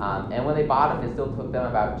 And when they bottomed, it still took them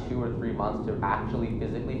about 2 or 3 months to actually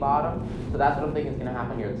physically bottom. So that's what I'm thinking is going to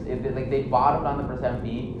happen here. Like they bottomed on the percent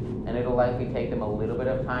beat, and it'll likely take them a little bit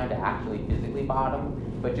of time to actually physically bottom.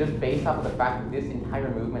 But just based off of the fact that this entire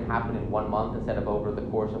movement happened in 1 month instead of over the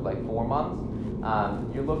course of like 4 months,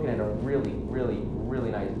 you're looking at a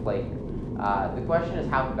really nice play here. The question is,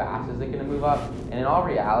 how fast is it going to move up? And in all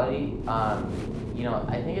reality, you know,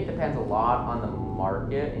 I think it depends a lot on the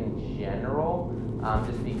market in general,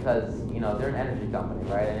 just because, you know, they're an energy company,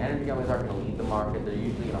 right? And energy companies aren't going to lead the market. They're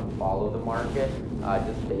usually going to follow the market,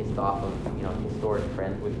 just based off of, you know, historic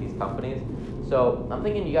trends with these companies. So I'm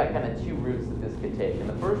thinking you got kind of 2 routes that this could take. And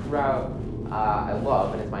the first route I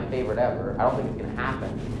love, and it's my favorite ever. I don't think it's going to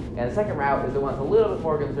happen. And the second route is the one that's a little bit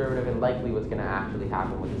more conservative and likely what's going to actually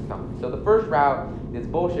happen with this company. So the first route is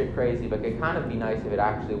bullshit crazy, but could kind of be nice if it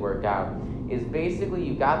actually worked out, is basically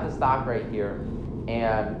you got the stock right here,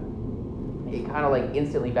 and it kind of like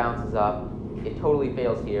instantly bounces up. It totally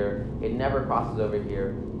fails here. It never crosses over here,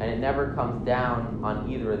 and it never comes down on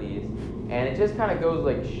either of these. And it just kind of goes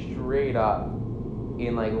like straight up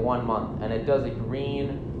in like 1 month, and it does a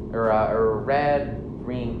green or a red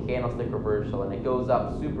green candlestick reversal, and it goes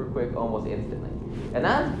up super quick, almost instantly. And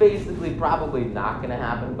that's basically probably not going to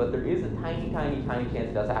happen, but there is a tiny chance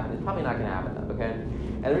it does happen. It's probably not going to happen though, okay?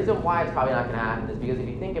 And the reason why it's probably not going to happen is because if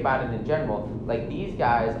you think about it in general, like these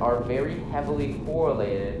guys are very heavily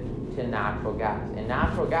correlated to natural gas, and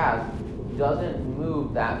natural gas doesn't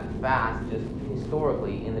move that fast just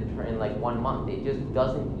historically in like 1 month. It just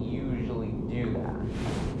doesn't usually do that.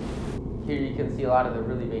 Here you can see a lot of the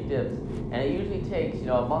really big dips, and it usually takes, you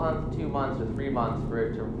know, 1 month, 2 months, or 3 months for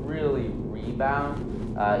it to really rebound.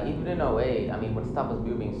 Even in 08, I mean, when stuff was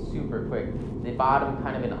moving super quick, they bottomed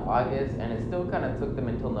kind of in August, and it still kind of took them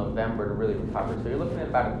until November to really recover. So you're looking at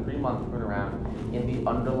about a 3-month turnaround in the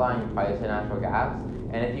underlying price of natural gas.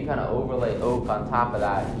 And if you kind of overlay ONEOK on top of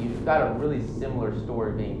that, you've got a really similar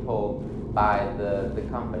story being told by the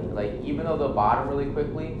company. Like, even though they'll bottom really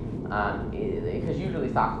quickly, because usually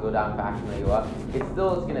stocks go down faster than they go up, it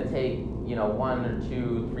still is going to take, you know, 1 or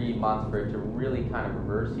 2, 3 months for it to really kind of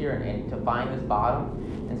reverse here and to find this bottom.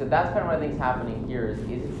 And so that's kind of what I think is happening here, is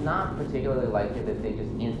it's not particularly likely that they just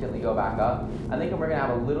instantly go back up. I think we're going to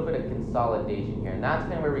have a little bit of consolidation here, and that's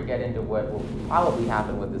kind of where we get into what will probably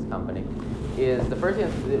happen with this company. Is the first thing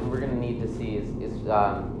that we're going to need to see is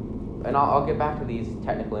and I'll get back to these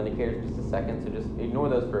technical indicators in just a second, so just ignore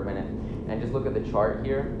those for a minute and just look at the chart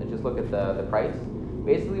here and just look at the price.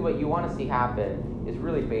 Basically what you want to see happen is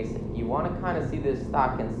really basic. You want to kind of see this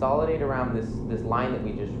stock consolidate around this line that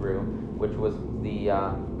we just drew, which was the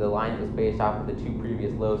line that was based off of the 2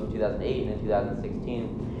 previous lows of 2008 and in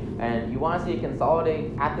 2016. And you want to see it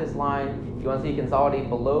consolidate at this line. You want to see it consolidate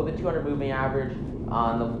below the 200 moving average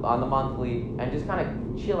on the monthly, and just kind of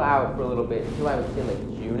chill out for a little bit until I would say like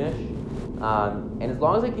June-ish. And as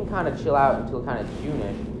long as it can kind of chill out until kind of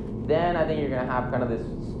June-ish, then I think you're going to have kind of this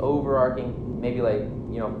overarching, maybe like,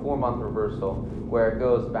 you know, 4-month reversal where it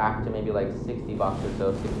goes back to maybe like $60 or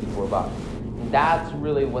so, $64. And that's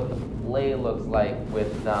really what the play looks like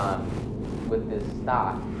with this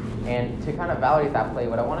stock. And to kind of validate that play,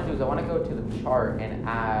 what I want to do is I want to go to the chart and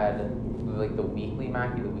add like the weekly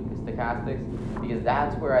MACD, the weekly stochastics, because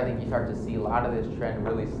that's where I think you start to see a lot of this trend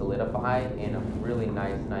really solidify in a really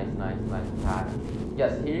nice pattern.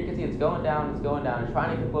 Yes, here you can see it's going down, it's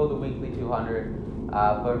trying to below the weekly 200,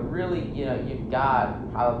 but really, you know, you've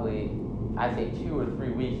got probably, I'd say 2 or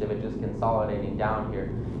 3 weeks of it just consolidating down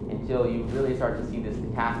here until you really start to see the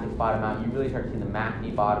stochastics bottom out, you really start to see the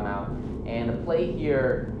MACD bottom out, and the play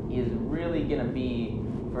here is really going to be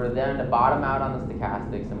for them to bottom out on the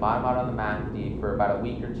stochastics and bottom out on the MACD for about a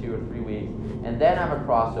week or 2 or 3 weeks, and then have a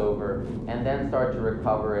crossover, and then start to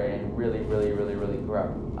recover it and really grow.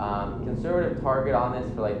 Conservative target on this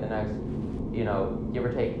for like the next, give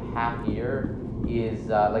or take half year is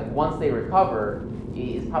like once they recover,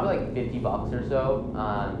 is probably like $50 or so.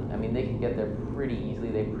 I mean, they can get there pretty easily.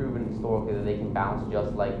 They've proven historically that they can bounce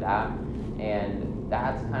just like that, and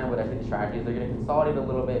that's kind of what I think the strategy is. They're going to consolidate a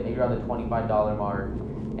little bit, maybe around the $25 mark,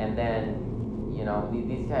 and then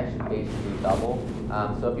these guys should basically double.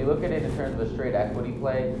 So if you look at it in terms of a straight equity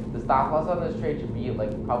play, the stop loss on this trade should be like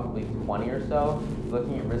probably 20 or so.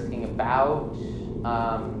 Looking at risking about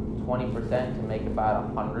 20% to make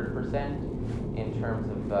about 100% in terms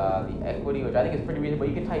of the equity, which I think is pretty reasonable.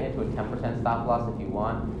 You can tighten it to a 10% stop loss if you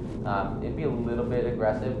want. It'd be a little bit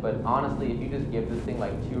aggressive, but honestly, if you just give this thing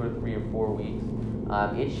like 2 or 3 or 4 weeks,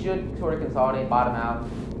 it should sort of consolidate, bottom out.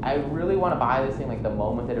 I really want to buy this thing like the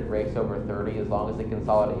moment that it breaks over 30, as long as the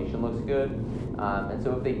consolidation looks good. And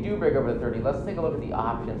so if they do break over 30, let's take a look at the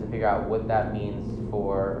options and figure out what that means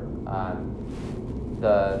for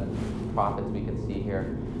the profits we could see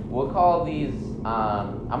here. We'll call these,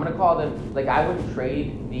 I'm going to call them, like I wouldn't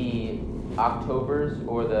trade the Octobers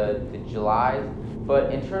or the Julys,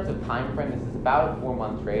 but in terms of time frame, this is about a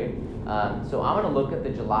 4-month trade. So I'm going to look at the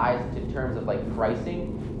Julys in terms of like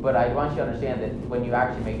pricing, but I want you to understand that when you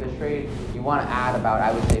actually make this trade, you want to add about,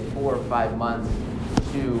 I would say, 4 or 5 months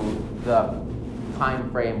to the time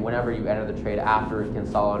frame whenever you enter the trade, after it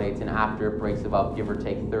consolidates and after it breaks above, give or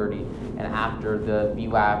take 30, and after the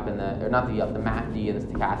VWAP and the MACD and the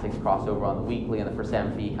stochastics cross over on the weekly, and the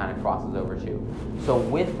percent V kind of crosses over too. So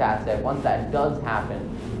with that said, once that does happen,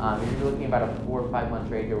 you're looking at about a 4 or 5 month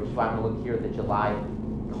trade here, which is why I'm going to look here at the July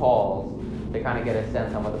calls to kind of get a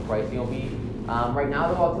sense on what the pricing will be. Right now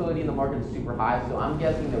the volatility in the market is super high, so I'm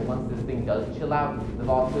guessing that once this thing does chill out, the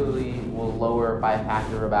volatility will lower by a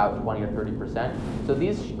factor of about 20 or 30%. So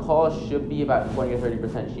these calls should be about 20 or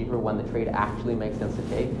 30% cheaper when the trade actually makes sense to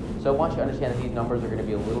take. So I want you to understand that these numbers are going to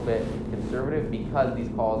be a little bit conservative, because these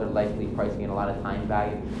calls are likely pricing in a lot of time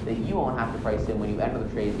value that you won't have to price in when you enter the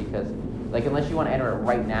trade, because unless you want to enter it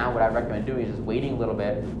right now, what I recommend doing is just waiting a little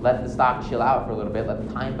bit, let the stock chill out for a little bit, let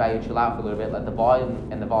the time value chill out for a little bit, let the volume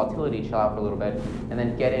and the volatility chill out for a little bit, and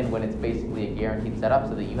then get in when it's basically a guaranteed setup,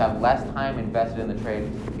 so that you have less time invested in the trade,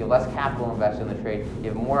 you have less capital invested in the trade, you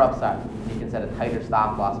have more upside. You can set a tighter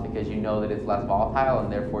stop loss because you know that it's less volatile, and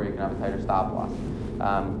therefore you can have a tighter stop loss.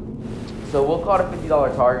 So we'll call it a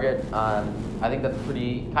 $50 target. I think that's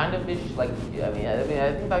pretty kind of ish. I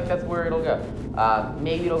think that's where it'll go.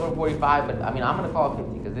 Maybe it'll go 45, but I'm going to call it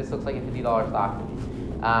 50 because this looks like a $50 stock to me.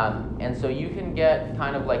 And so you can get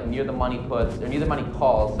kind of like near the money puts, or near the money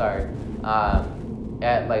calls, sorry,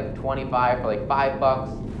 at like 25 for like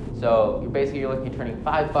 $5. So you're looking at turning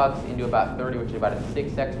 $5 into about 30, which is about a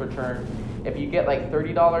 6x return. If you get like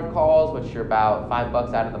 $30 calls, which are about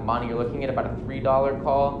 $5 out of the money, you're looking at about a $3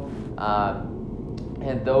 call.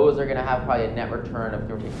 And those are going to have probably a net return of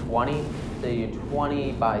 20. So you do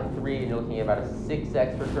 20 by 3, and you're looking at about a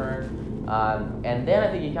 6x return. And then I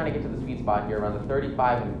think you kind of get to the sweet spot here around the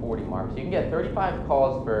 35 and 40 mark. So you can get 35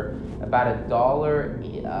 calls for about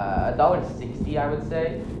 $1.60, I would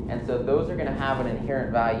say. And so those are going to have an inherent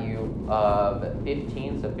value of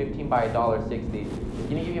 15. So 15 by $1.60 is going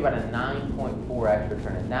to give you about a 9.4x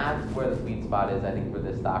return, and that's where the sweet spot is, I think, for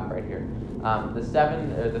this stock right here.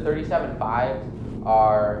 The 37 fives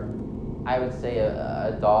are, I would say,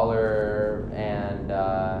 a dollar and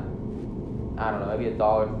I don't know, maybe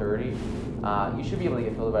 $1.30. You should be able to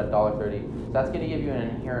get filled about $1.30. So that's going to give you an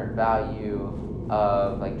inherent value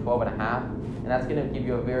of like 12.5, and that's going to give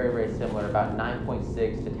you a very similar, about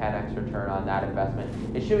 9.6 to 10x return on that investment.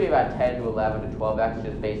 It should be about 10 to 11 to 12x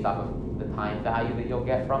just based off of the time value that you'll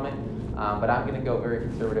get from it. But I'm going to go very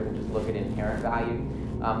conservative and just look at inherent value.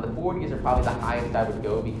 The 40s are probably the highest I would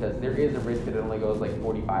go, because there is a risk that it only goes like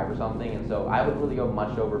 45 or something, and so I would really go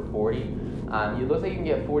much over 40. It looks like you can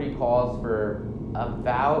get 40 calls for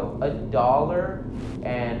about $1,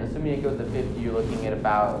 and assuming it goes to 50, you're looking at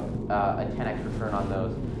about a 10x return on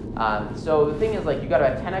those. So the thing is, like, you got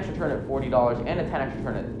a 10x return at $40 and a 10x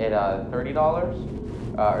return at $30.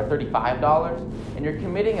 Or $35, and you're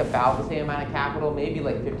committing about the same amount of capital, maybe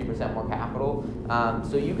like 50% more capital.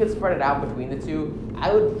 So you could spread it out between the two.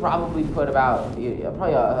 I would probably put about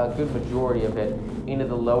probably a good majority of it into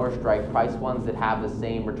the lower strike price ones that have the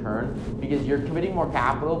same return, because you're committing more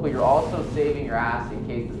capital, but you're also saving your ass in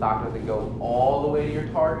case the stock doesn't go all the way to your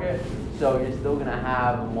target. So you're still going to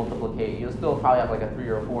have a multiplication. You'll still probably have like a 3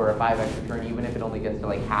 or 4 or 5x return, even if it only gets to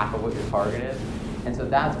like half of what your target is. And so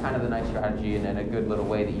that's kind of the nice strategy and a good little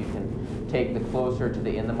way that you can take the closer to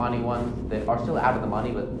the in the money ones that are still out of the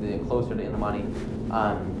money, but the closer to in the money.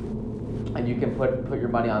 And you can put your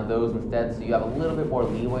money on those instead, so you have a little bit more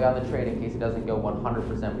leeway on the trade in case it doesn't go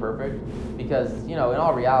 100% perfect. Because, you know, in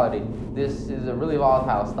all reality, this is a really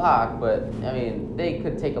volatile stock, but I mean, they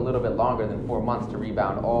could take a little bit longer than 4 months to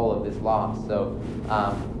rebound all of this loss. So,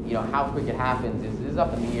 you know, how quick it happens is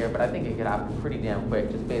up in the air, but I think it could happen pretty damn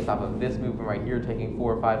quick, just based off of this movement right here taking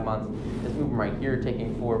 4 or 5 months, this movement right here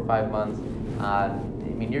taking 4 or 5 months. I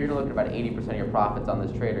mean, you're going to look at about 80% of your profits on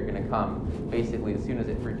this trade are going to come basically as soon as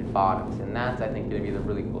it freaking bottoms, and that's, I think, going to be the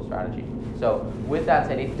really cool strategy. So with that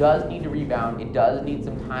said, it does need to rebound. It does need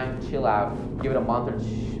some time to chill out. Give it a month or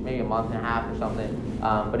maybe a month and a half or something.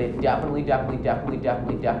 But it definitely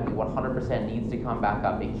 100% needs to come back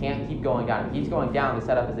up. It can't keep going down. If it keeps going down, the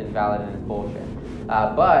setup is invalid and it's bullshit.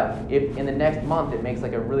 But if in the next month it makes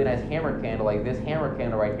like a really nice hammer candle, like this hammer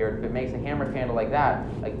candle right here, if it makes a hammer candle like that,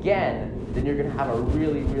 again, then you're going to have a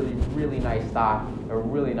really nice stock, a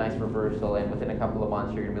really nice reversal, and within a couple of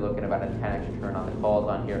months you're going to be looking at about a 10x return on the calls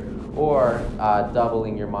on here, or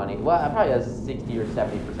doubling your money. Well, probably a 60 or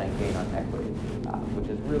 70% gain on equity, which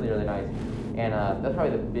is really nice. And that's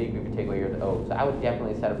probably the big takeaway here with OAK. So I would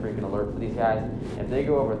definitely set a freaking alert for these guys. And if they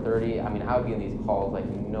go over 30, I mean, I would be in these calls like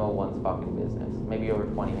no one's fucking business. Maybe over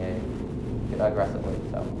 20A aggressively.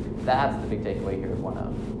 So that's the big takeaway here with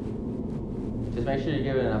ONEOK. Just make sure you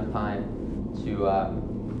give it enough time to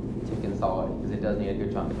consolidate, because it does need a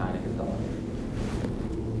good chunk of time to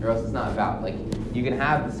consolidate. Or else it's not valid. Like, you can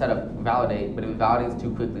have the setup validate, but if it validates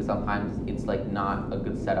too quickly, sometimes it's like not a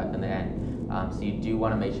good setup in the end. So you do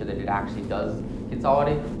want to make sure that it actually does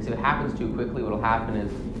consolidate, because if it happens too quickly, what will happen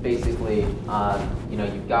is basically, you know,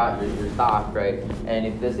 you've got your stock, right? And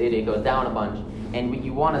if this it goes down a bunch, and what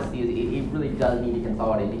you want to see is it really does need to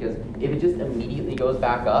consolidate, because if it just immediately goes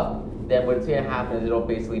back up, then what's going to happen is it'll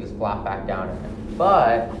basically just flop back down again.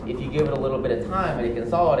 But if you give it a little bit of time and it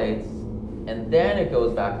consolidates, and then it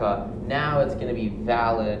goes back up, now it's going to be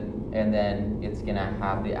valid, and then it's going to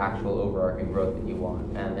have the actual overarching growth that you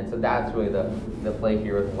want. And so that's really the play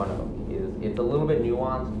here with ONEOK. Is it's a little bit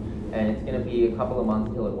nuanced, and it's going to be a couple of months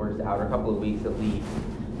until it works out, or a couple of weeks at least.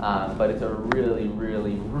 But it's a really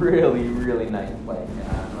nice play.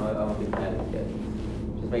 I don't think that is good.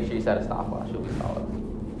 Just make sure you set a stop loss. You'll be solid.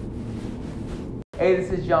 Hey,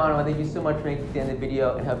 this is John. I want to thank you so much for making it to the end of the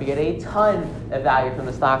video, and hope you get a ton of value from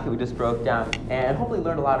the stock that we just broke down, and hopefully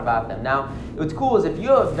learned a lot about them. Now, what's cool is if you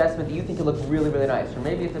have an investment that you think could look really nice, or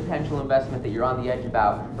maybe it's a potential investment that you're on the edge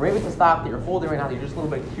about, or maybe it's a stock that you're holding right now that you're just a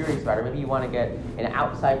little bit curious about, or maybe you want to get an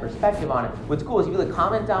outside perspective on it, what's cool is if you leave a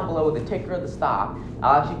comment down below with the ticker of the stock,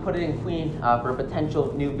 I'll actually put it in Queen for a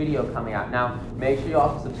potential new video coming out. Now, make sure you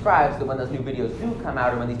also subscribe so that when those new videos do come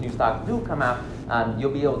out, or when these new stocks do come out,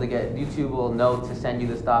 you'll be able to get, YouTube will know to send you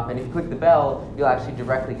the stuff, and if you click the bell, you'll actually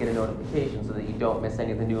directly get a notification so that you don't miss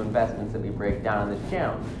any of the new investments that we break down on this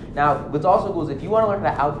channel. Now, what's also cool is if you want to learn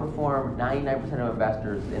how to outperform 99% of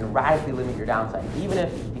investors and radically limit your downside, even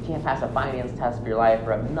if you can't pass a finance test for your life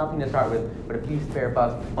or have nothing to start with but a few spare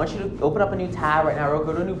bucks, I want you to open up a new tab right now, or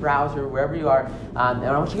go to a new browser, wherever you are, and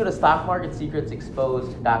I want you to go to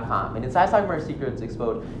stockmarketsecretsexposed.com. And inside Stock Market Secrets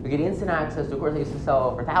Exposed, you get instant access to a course I used to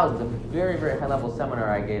sell for thousands, a very high-level seminar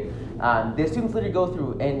I gave. The students literally go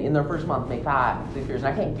through and in their first month make 5, 6 figures,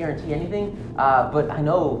 and I can't guarantee anything, but I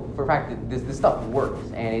know for a fact that this stuff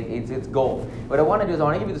works, and it's gold. What I want to do is I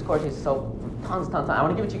want to give you this course I used to sell tons. I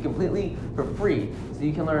want to give it to you completely for free, so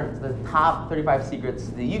you can learn the top 35 secrets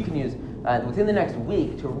that you can use within the next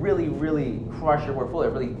week to really crush your portfolio,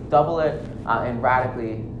 really double it, and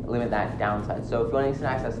radically limit that downside. So if you want instant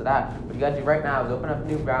access to that, what you got to do right now is open up a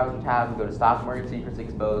new browser tab and go to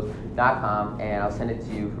stockmarketsecretsexposed.com, and I'll send it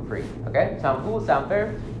to you for free. Okay? Sound cool? Sound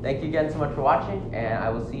fair? Thank you again so much for watching, and I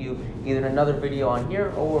will see you either in another video on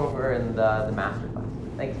here or over in the masterclass.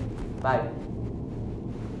 Thanks. Bye.